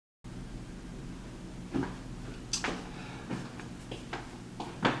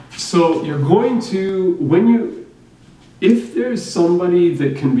So you're going to, if there's somebody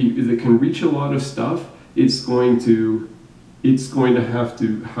that can reach a lot of stuff, it's going to have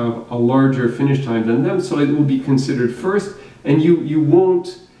to have a larger finish time than them, so it will be considered first, and you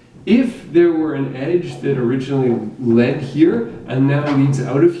won't, if there were an edge that originally led here and now leads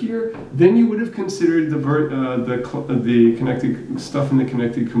out of here, then you would have considered the connected stuff in the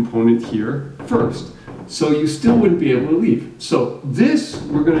connected component here first. So you still wouldn't be able to leave. So this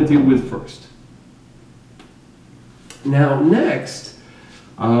we're going to deal with first. Now next,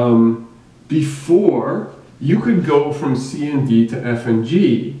 before, you could go from C and D to F and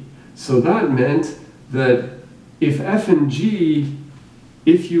G. So that meant that if F and G,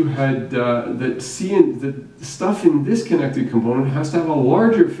 if you had that C and the stuff in this connected component has to have a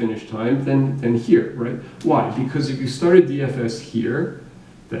larger finish time than here, right? Why? Because if you started DFS here,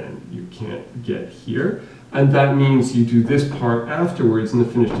 then you can't get here, and that means you do this part afterwards, and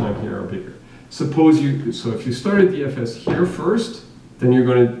the finish time here are bigger. So if you started DFS here first, then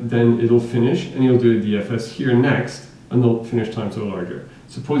it'll finish, and you'll do a DFS here next, and the finish times are larger.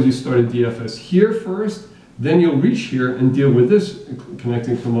 Suppose you started DFS here first, then you'll reach here and deal with this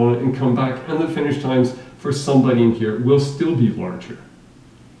connecting component and come back, and the finish times for somebody in here will still be larger.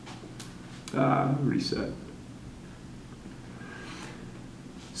 Reset.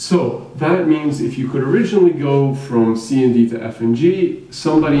 So that means if you could originally go from C and D to F and G,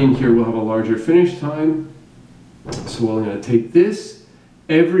 somebody in here will have a larger finish time. So we're going to take this.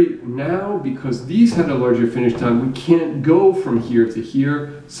 Now, because these had a larger finish time, we can't go from here to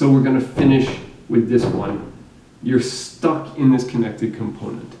here, so we're going to finish with this one. You're stuck in this connected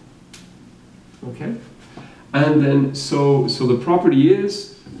component. Okay? And then, so the property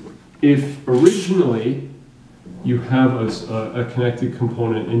is, if originally you have a connected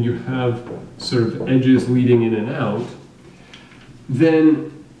component and you have sort of edges leading in and out,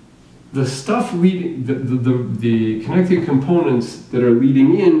 then the stuff leading, the connected components that are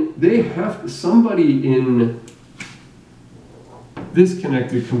leading in, they have somebody in this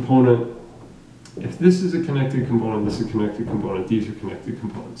connected component. If this is a connected component, this is a connected component, these are connected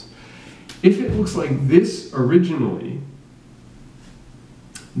components. If it looks like this originally,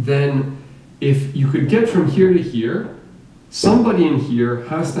 then if you could get from here to here, somebody in here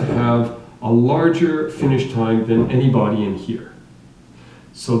has to have a larger finish time than anybody in here.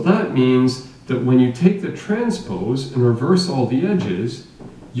 So that means that when you take the transpose and reverse all the edges,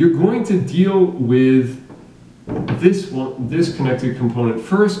 you're going to deal with this connected component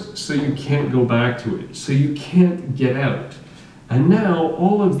first, so you can't go back to it, so you can't get out. And now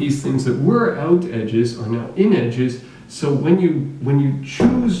all of these things that were out edges are now in edges, so when you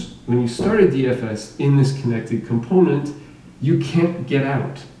start a DFS in this connected component, you can't get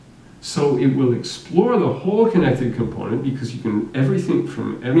out. So it will explore the whole connected component, because you can, everything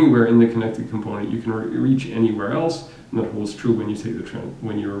from anywhere in the connected component, you can reach anywhere else, and that holds true when you take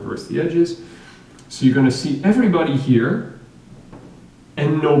when you reverse the edges. So you're going to see everybody here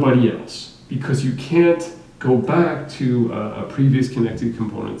and nobody else, because you can't go back to a previous connected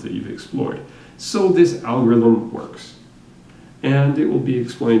component that you've explored. So this algorithm works. And it will be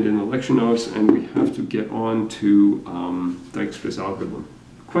explained in the lecture notes, and we have to get on to Dijkstra's algorithm.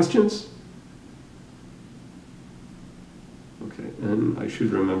 Questions? Okay, and I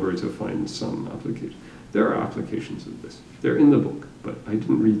should remember to find some application. There are applications of this. They're in the book, but I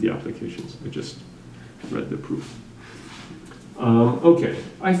didn't read the applications. I just read the proof. Okay,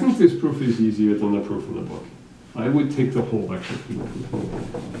 I think this proof is easier than the proof in the book. I would take the whole lecture.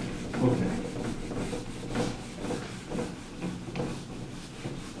 Okay.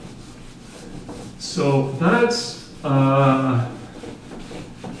 So that's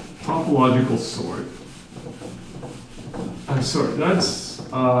topological sort. Sorry, that's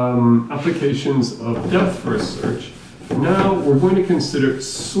applications of depth first search. Now we're going to consider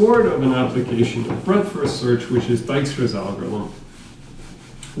sort of an application of breadth first search, which is Dijkstra's algorithm,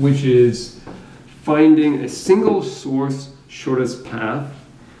 which is finding a single source shortest path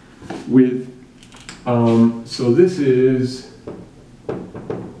with, so this is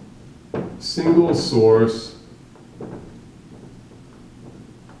single source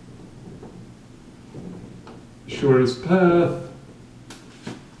shortest path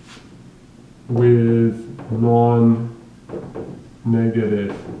with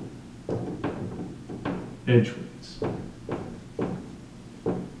non-negative edge weights.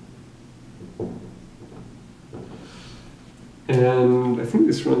 And I think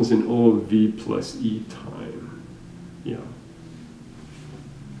this runs in O of V plus E time. Yeah.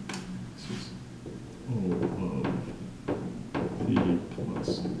 This is O of V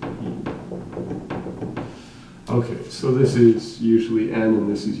plus E. Okay, so this is usually n and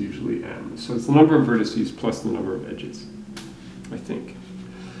this is usually m. So it's the number of vertices plus the number of edges, I think.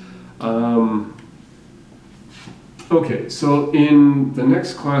 Okay, so in the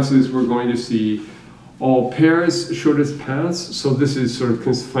next classes we're going to see all pairs, shortest paths. So this is sort of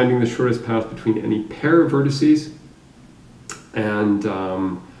finding the shortest path between any pair of vertices, and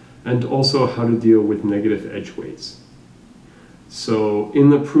also how to deal with negative edge weights. So in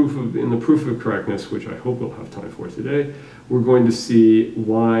the proof of correctness, which I hope we'll have time for today, we're going to see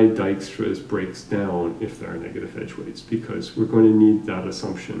why Dijkstra's breaks down if there are negative edge weights, because we're going to need that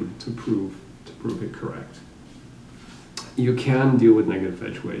assumption to prove it correct. You can deal with negative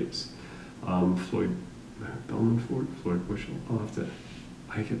edge weights. Floyd Bushel.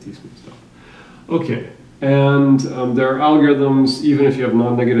 I get these mixed up. Okay. And there are algorithms, even if you have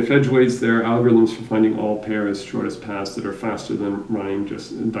non-negative edge weights, there are algorithms for finding all pairs, shortest paths that are faster than running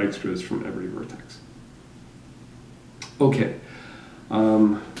just Dijkstra's from every vertex. Okay.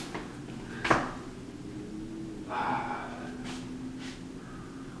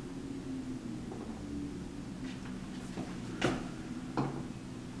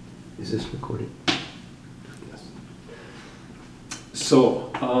 Is this recording? Yes. So,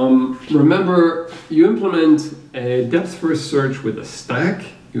 remember, you implement a depth-first search with a stack,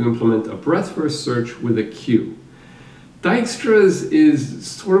 you implement a breadth-first search with a queue. Dijkstra's is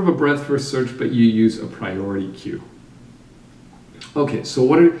sort of a breadth-first search, but you use a priority queue. Okay, so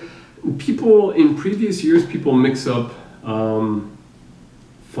what are people, in previous years, people mix up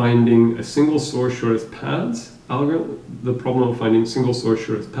finding a single source shortest paths algorithm, the problem of finding single source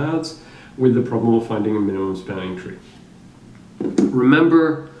shortest paths, with the problem of finding a minimum spanning tree.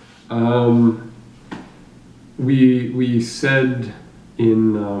 Remember, we said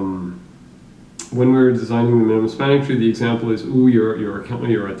in when we were designing the minimum spanning tree, the example is, ooh, you're a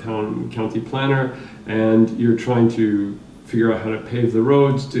county planner, and you're trying to figure out how to pave the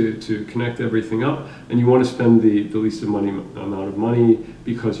roads to connect everything up, and you want to spend the least amount of money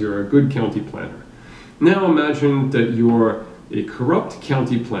because you're a good county planner. Now imagine that you're a corrupt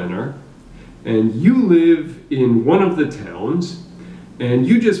county planner, and you live in one of the towns, and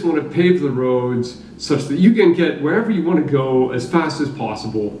you just want to pave the roads such that you can get wherever you want to go as fast as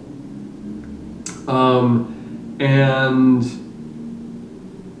possible. And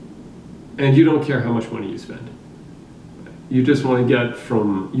you don't care how much money you spend. You just want to get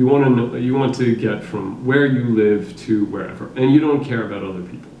from where you live to wherever, and you don't care about other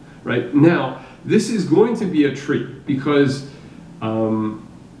people, right? Now, this is going to be a tree because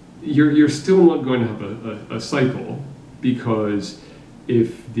you're still not going to have a cycle, because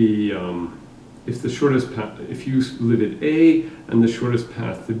if the shortest path, if you live at A and the shortest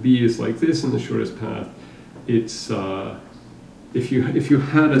path to B is like this, and the shortest path, it's if you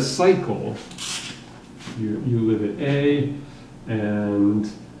had a cycle, you live at A, and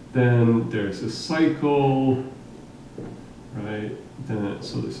then there's a cycle, right? Then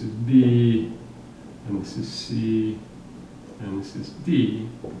so this is B, and this is C, and this is D.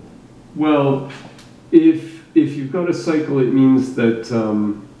 Well, if you've got a cycle, it means that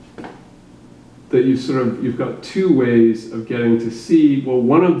that you've got two ways of getting to C. Well,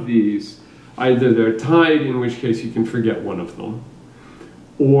 one of these, either they're tied, in which case you can forget one of them,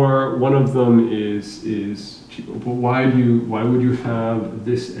 or one of them is cheaper. But why would you have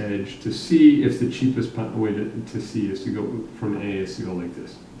this edge to C if the cheapest way to C is to go from A is to go like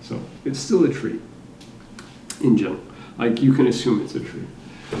this? So it's still a tree in general. Like, you can assume it's a tree.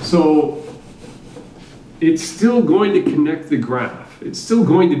 So it's still going to connect the graph. It's still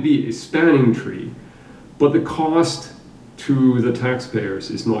going to be a spanning tree, but the cost to the taxpayers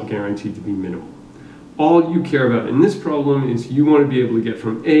is not guaranteed to be minimal. All you care about in this problem is you want to be able to get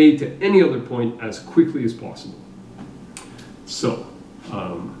from A to any other point as quickly as possible. So,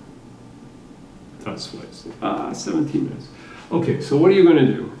 that's what it's 17 minutes. Okay, so what are you going to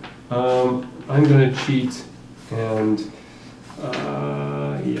do? I'm going to cheat and,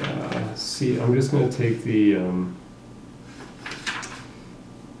 yeah, see, I'm just going to take the,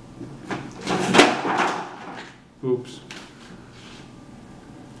 oops.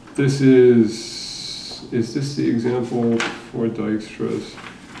 This is this the example for Dijkstra's?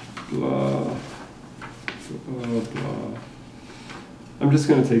 Blah, blah, blah. I'm just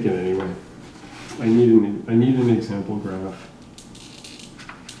going to take it anyway. I need an example graph.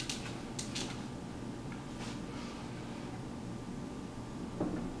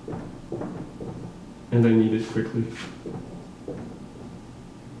 And I need it quickly.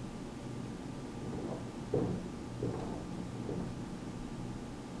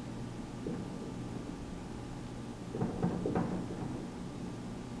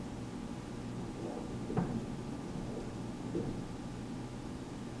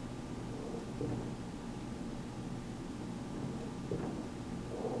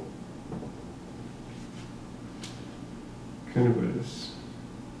 kind of is.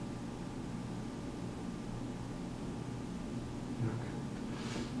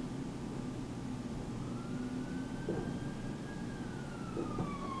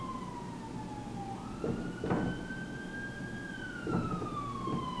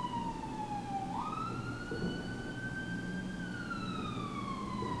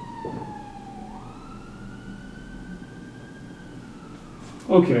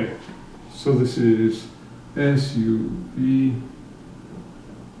 Okay, so this is SUV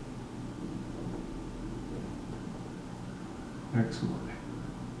XY.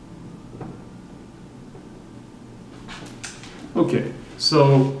 Okay,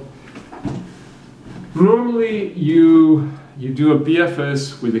 so normally you do a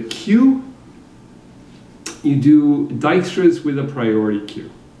BFS with a queue. You do Dijkstra's with a priority queue.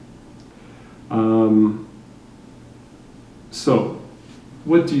 So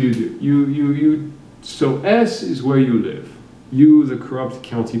what do? So S is where you live, you the corrupt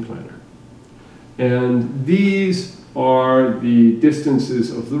county planner. And these are the distances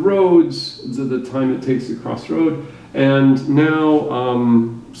of the roads, the time it takes to cross the road. And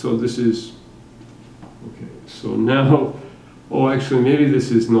now, so this is, okay, so now, oh actually maybe this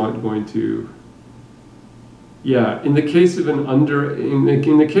is not going to, yeah, in the case of an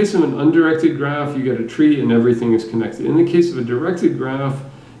undirected graph, you get a tree and everything is connected. In the case of a directed graph,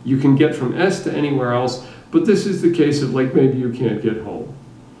 you can get from S to anywhere else, but this is the case of like maybe you can't get home.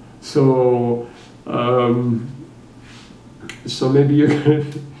 So, so maybe you're gonna,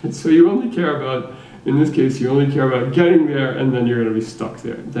 so you only care about, in this case, you only care about getting there and then you're gonna be stuck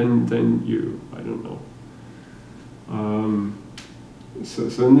there. Then you, I don't know. So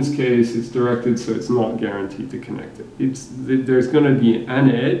in this case, it's directed, so it's not guaranteed to connect it. There's going to be an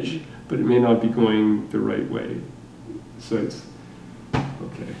edge, but it may not be going the right way. So it's,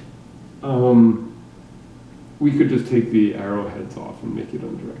 okay. We could just take the arrowheads off and make it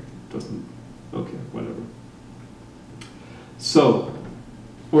undirected. Doesn't, okay, whatever. So,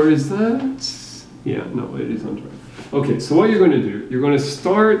 or is that, yeah, no, it is undirected. Okay, so what you're going to do, you're going to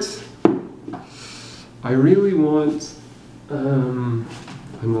start, I really want,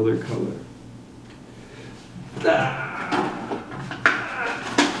 another color.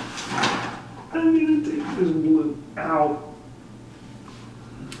 I'm gonna take this blue out.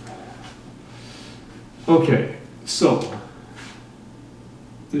 Okay, so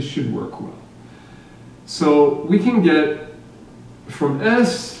this should work well. So we can get from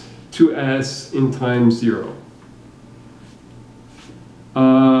S to S in time 0.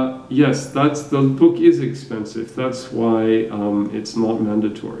 Yes, the book is expensive. That's why it's not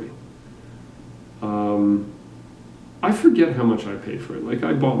mandatory. I forget how much I paid for it. Like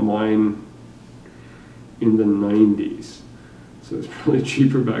I bought mine in the 90s. So it's probably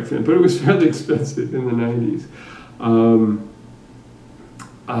cheaper back then, but it was fairly expensive in the 90s.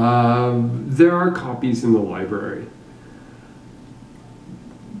 There are copies in the library.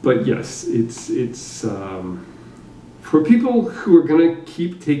 But yes, it's for people who are going to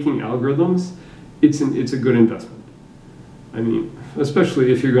keep taking algorithms, it's a good investment. I mean,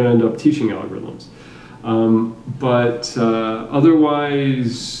 especially if you're going to end up teaching algorithms. But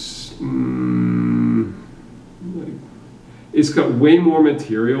otherwise, it's got way more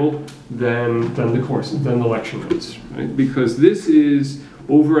material than the course, than the lecture notes, right? Because this is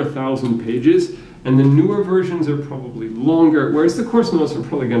over 1,000 pages, and the newer versions are probably longer, whereas the course notes are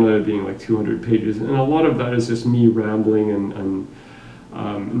probably going to end up being like 200 pages, and a lot of that is just me rambling and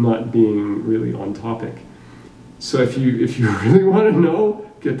not being really on topic. So if you really want to know,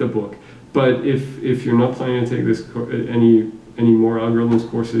 get the book. But if you're not planning to take this any more algorithms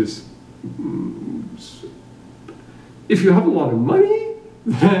courses, if you have a lot of money,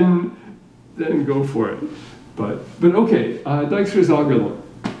 then go for it. But okay, Dijkstra's algorithm.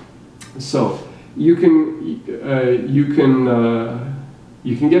 So you can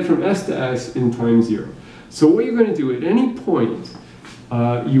get from S to S in time 0. So what you're going to do at any point,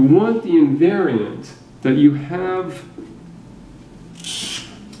 you want the invariant that you have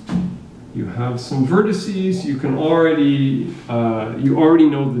some vertices you can already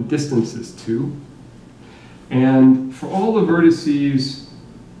know the distances to, and for all the vertices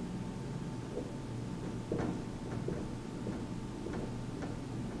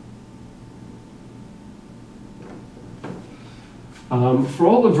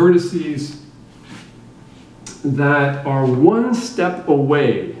that are one step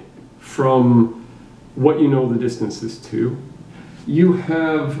away from what you know the distances to, you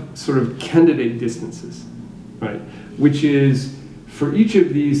have sort of candidate distances, right? Which is, for each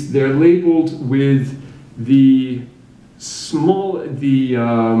of these, they're labeled with the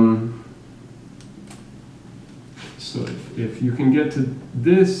So if you can get to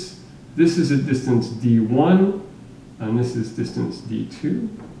this, this is a distance d1, and this is distance d2,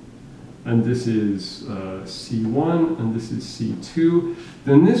 and this is c1, and this is c2,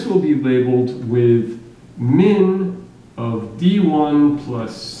 then this will be labeled with min of d1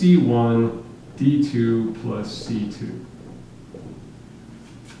 plus c1, d2 plus c2.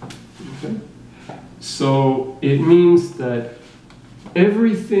 Okay? So it means that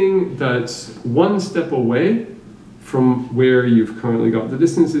everything that's one step away from where you've currently got the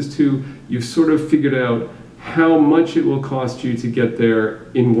distances to, you've sort of figured out how much it will cost you to get there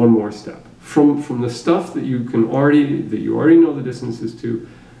in one more step. From the stuff that you already know the distances to,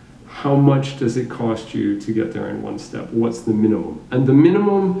 how much does it cost you to get there in one step? What's the minimum? And the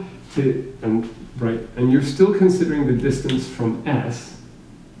minimum and you're still considering the distance from S.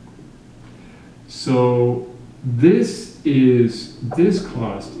 So this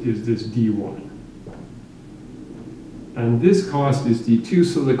cost is this d1. And this cost is d2,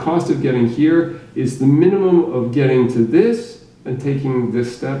 so the cost of getting here is the minimum of getting to this and taking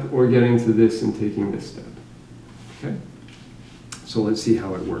this step, or getting to this and taking this step. Okay? So let's see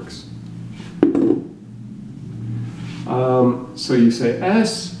how it works. So you say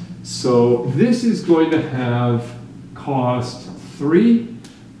S, so this is going to have cost 3,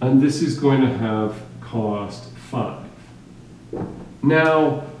 and this is going to have cost 5.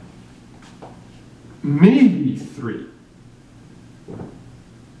 Now, maybe 3.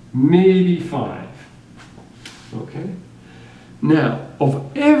 Maybe 5. Okay? Now, of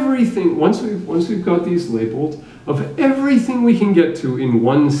everything, once we've got these labeled, of everything we can get to in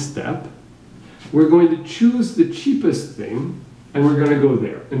one step, we're going to choose the cheapest thing, and we're going to go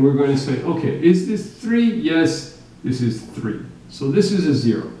there. And we're going to say, okay, is this 3? Yes, this is 3. So this is a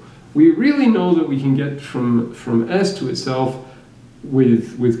 0. We really know that we can get from S to itself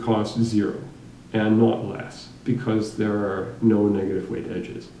with cost 0, and not less, because there are no negative weight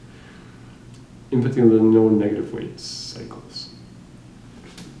edges. In particular, no negative weight cycles.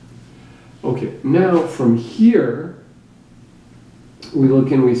 Okay, now from here, we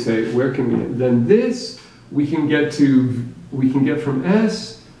look and we say, where can we, then this we can get from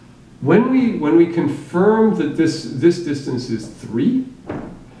S, when we confirm that this distance is 3,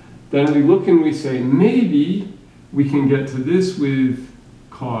 then we look and we say, maybe we can get to this with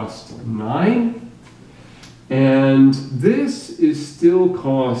cost 9, and this is still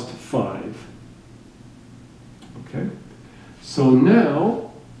cost 5. Okay, so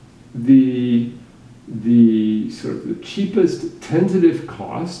now the sort of the cheapest tentative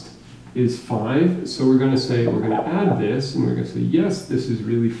cost is 5. So we're going to say, we're going to add this, and we're going to say, yes, this is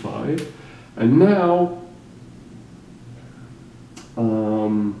really 5. And now,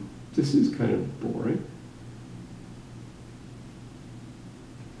 this is kind of boring.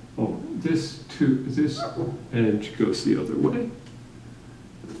 Oh, this edge goes the other way.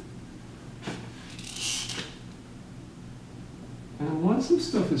 And lots of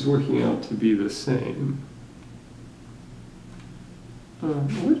stuff is working out to be the same.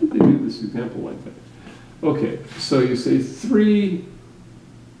 Why did they do this example like that? Okay, so you say 3.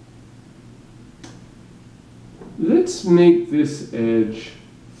 Let's make this edge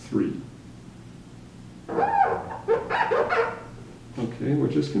 3. Okay, we're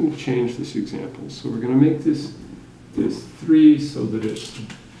just going to change this example. So we're going to make this 3 so that it's a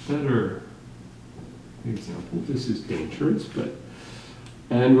better example. This is dangerous, but...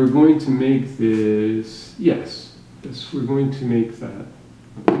 And we're going to make this, yes, we're going to make that.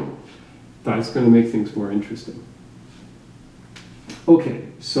 Okay. That's going to make things more interesting. Okay,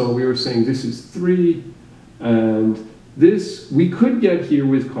 so we were saying this is 3, and this we could get here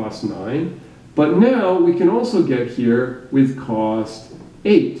with cost 9, but now we can also get here with cost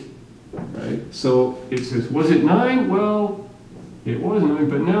 8, right? So it says, was it 9? Well, it was 9,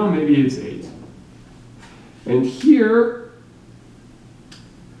 but now maybe it's 8. And here,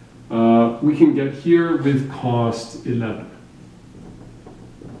 we can get here with cost 11.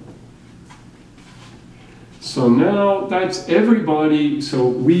 So now that's everybody. So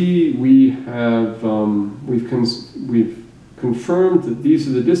we've confirmed that these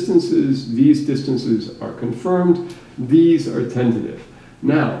are the distances. These distances are confirmed. These are tentative.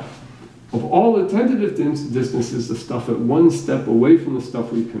 Now, of all the tentative distances, the stuff at one step away from the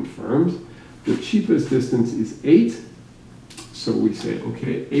stuff we confirmed, the cheapest distance is 8. So we say,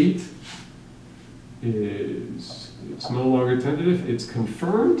 okay, 8 it's no longer tentative, it's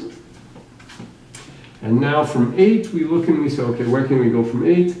confirmed. And now from 8, we look and we say, okay, where can we go from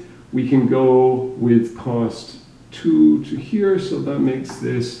 8? We can go with cost 2 to here, so that makes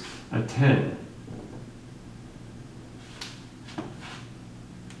this a 10.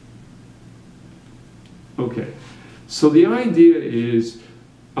 Okay, So the idea is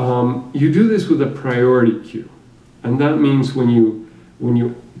you do this with a priority queue. And that means when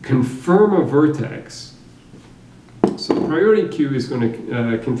you confirm a vertex, so the priority queue is going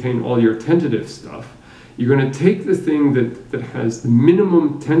to contain all your tentative stuff. You're going to take the thing that has the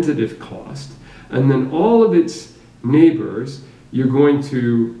minimum tentative cost, and then all of its neighbors, you're going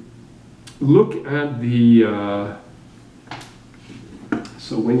to look at the,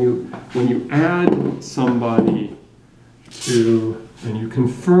 so when you add somebody to, and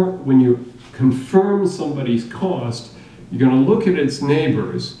when you confirm somebody's cost, you're going to look at its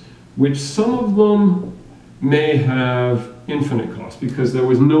neighbors, which some of them may have infinite cost because there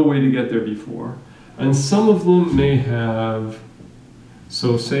was no way to get there before. And some of them may have,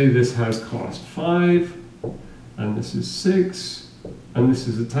 so say this has cost 5, and this is 6, and this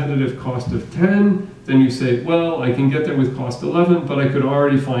is a tentative cost of 10, then you say, well, I can get there with cost 11, but I could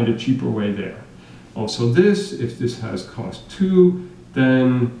already find a cheaper way there. Also this, if this has cost 2,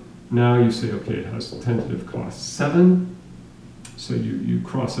 then now you say, okay, it has tentative cost 7, so you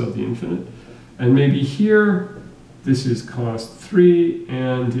cross out the infinite. And maybe here, this is cost 3,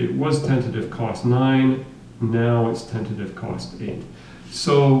 and it was tentative cost 9, now it's tentative cost 8.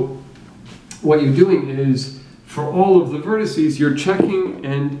 So what you're doing is, for all of the vertices, you're checking,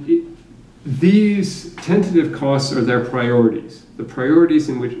 and these tentative costs are their priorities, the priorities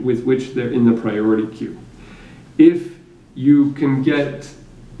with which they're in the priority queue. If you can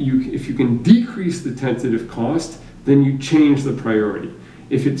if you can decrease the tentative cost, then you change the priority.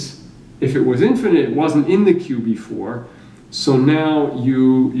 If it was infinite, it wasn't in the queue before, so now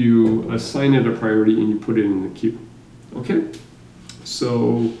you assign it a priority and you put it in the queue. Okay?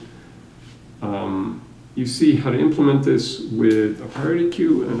 So you see how to implement this with a priority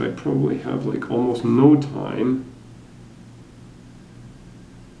queue, and I probably have like almost no time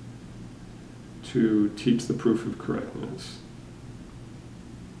to teach the proof of correctness.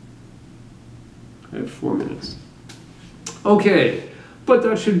 I have 4 minutes. Okay, but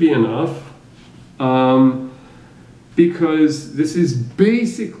that should be enough, because this is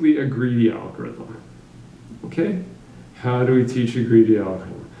basically a greedy algorithm. Okay? How do we teach a greedy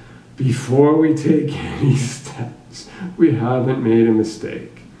algorithm? Before we take any steps, we haven't made a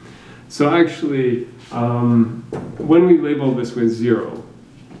mistake. So actually, when we label this with 0,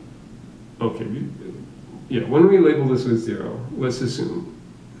 okay, yeah, when we label this with 0, let's assume,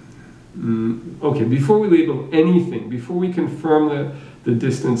 okay, before we label anything, before we confirm the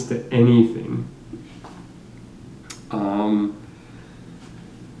distance to anything,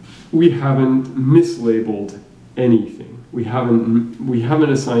 we haven't mislabeled anything. We haven't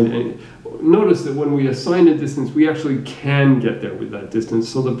assigned any. Notice that when we assign a distance, we actually can get there with that distance.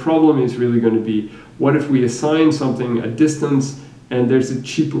 So the problem is really going to be, what if we assign something a distance and there's a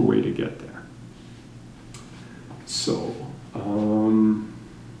cheaper way to get there? So,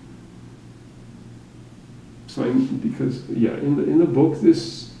 because yeah, in the book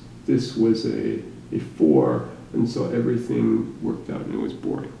this was a 4, and so everything worked out and it was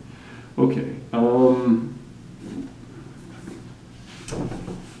boring. Okay.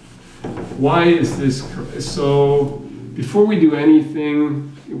 Why is this? So before we do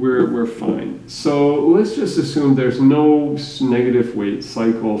anything, we're fine. So let's just assume there's no negative weight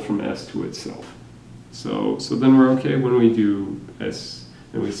cycle from S to itself. So then we're okay when we do S,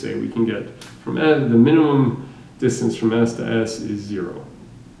 and we say we can get from S, the minimum distance from S to S is 0.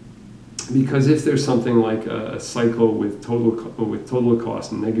 Because if there's something like a cycle with total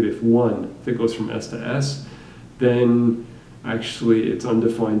cost -1 that goes from S to S, then actually it's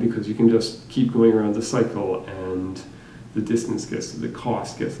undefined, because you can just keep going around the cycle and the distance the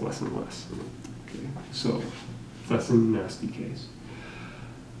cost gets less and less. Okay, so that's a nasty case.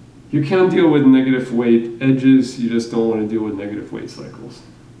 You can't deal with negative weight edges, you just don't want to deal with negative weight cycles.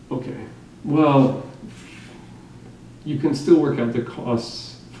 Okay, well, you can still work out the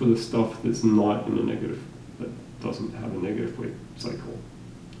costs for the stuff that's not in a negative, that doesn't have a negative weight cycle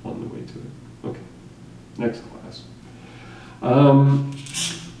on the way to it. Okay, next class.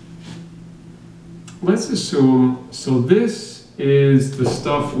 Let's assume, so this is the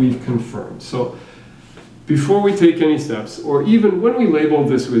stuff we've confirmed. So before we take any steps, or even when we label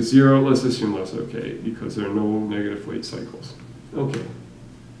this with 0, let's assume that's okay, because there are no negative weight cycles. Okay.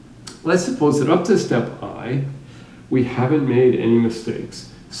 Let's suppose that up to step I, we haven't made any mistakes.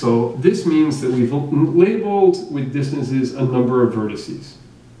 So this means that we've labeled with distances a number of vertices.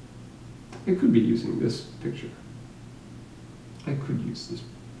 I could be using this picture. I could use this.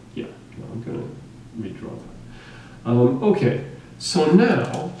 Yeah, no, I'm going to redraw that. Okay, so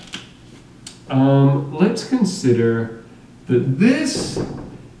now let's consider that this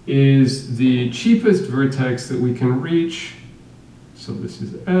is the cheapest vertex that we can reach. So this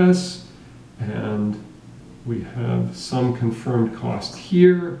is S, and we have some confirmed cost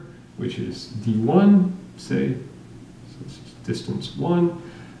here, which is D1, say, so this is distance 1,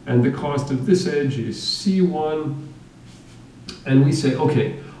 and the cost of this edge is C1, and we say,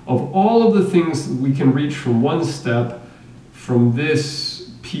 okay, of all of the things that we can reach from one step, from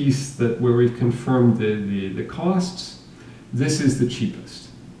this piece where we've confirmed the costs, this is the cheapest.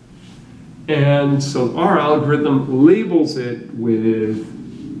 And so our algorithm labels it with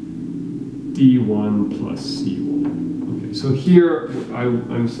D1 plus C1. Okay, so here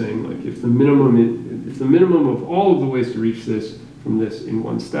I'm saying, like, if the minimum of all of the ways to reach this from this in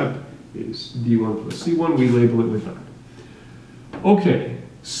one step is D1 plus C1, we label it with that. Okay,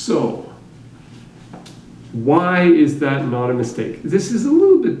 so why is that not a mistake? This is a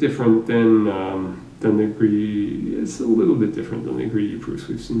little bit different than the greedy. It's a little bit different than the greedy proofs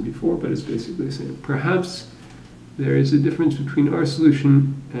we've seen before, but it's basically the same. Perhaps there is a difference between our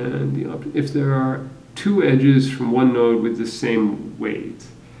solution and the if there are two edges from one node with the same weight.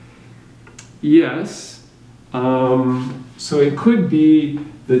 Yes. So it could be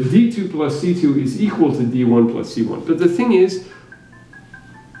that D2 plus C2 is equal to D1 plus C1. But the thing is,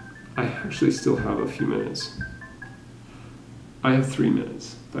 I actually still have a few minutes. I have 3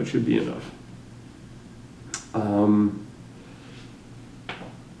 minutes. That should be enough.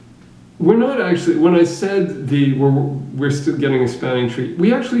 We're not actually, when I said we're still getting a spanning tree,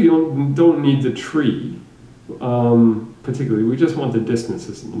 we actually don't need the tree, particularly. We just want the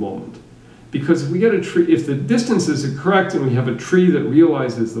distances in the moment. Because if we get a tree, if the distances are correct and we have a tree that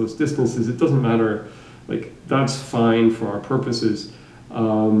realizes those distances, it doesn't matter, like, that's fine for our purposes.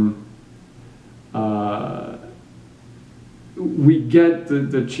 We get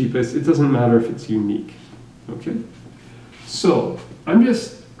the cheapest. It doesn't matter if it's unique. Okay? So I'm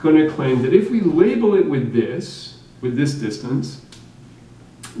just going to claim that if we label it with this distance,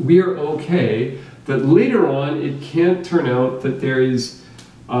 we are okay that later on it can't turn out that there is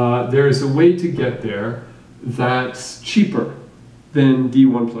a way to get there that's cheaper than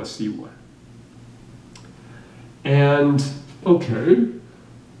D1 plus C1. And, okay,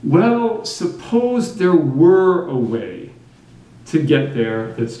 well, suppose there were a way to get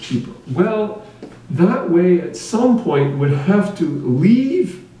there that's cheaper. Well, that way at some point would have to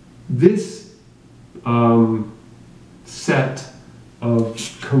leave this set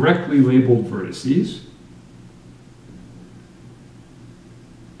of correctly labeled vertices,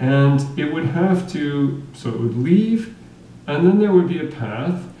 and it would have to, so it would leave, and then there would be a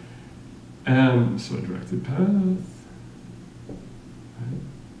path, and so a directed path.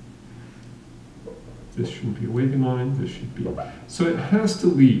 This shouldn't be a waving line, this should be. So it has to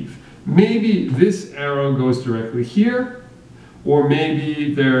leave. Maybe this arrow goes directly here, or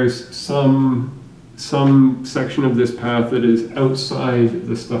maybe there's some section of this path that is outside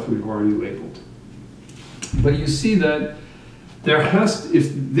the stuff we've already labeled. But you see that there has to,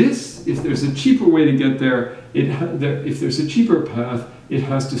 if there's a cheaper way to get there, if there's a cheaper path, it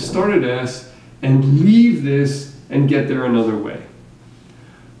has to start at S and leave this and get there another way.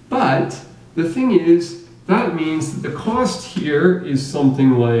 But the thing is, that means that the cost here is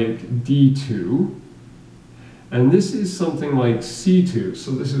something like D2, and this is something like C2,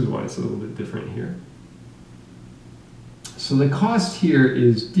 so this is why it's a little bit different here. So the cost here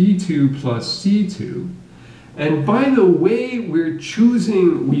is D2 plus C2, and by the way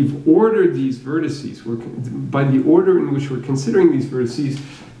we've ordered these vertices, by the order in which we're considering these vertices,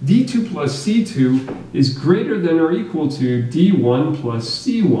 D2 plus C2 is greater than or equal to D1 plus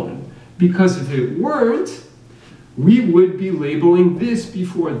C1. Because if it weren't, we would be labeling this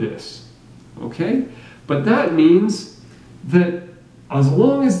before this, okay? But that means that as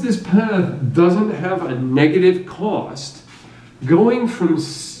long as this path doesn't have a negative cost, going from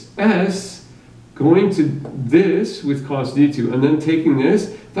S, going to this with cost D2, and then taking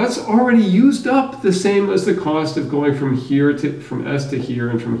this, that's already used up the same as the cost of going from S to here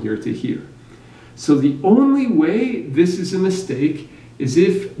and from here to here. So the only way this is a mistake is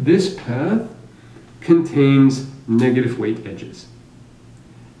if this path contains negative weight edges.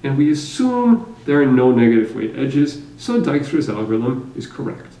 And we assume there are no negative weight edges, so Dijkstra's algorithm is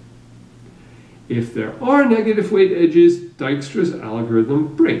correct. If there are negative weight edges, Dijkstra's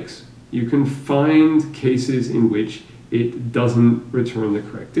algorithm breaks. You can find cases in which it doesn't return the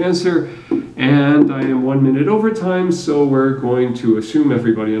correct answer. And I am 1 minute over time, so we're going to assume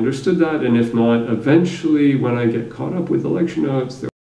everybody understood that, and if not, eventually when I get caught up with the lecture notes,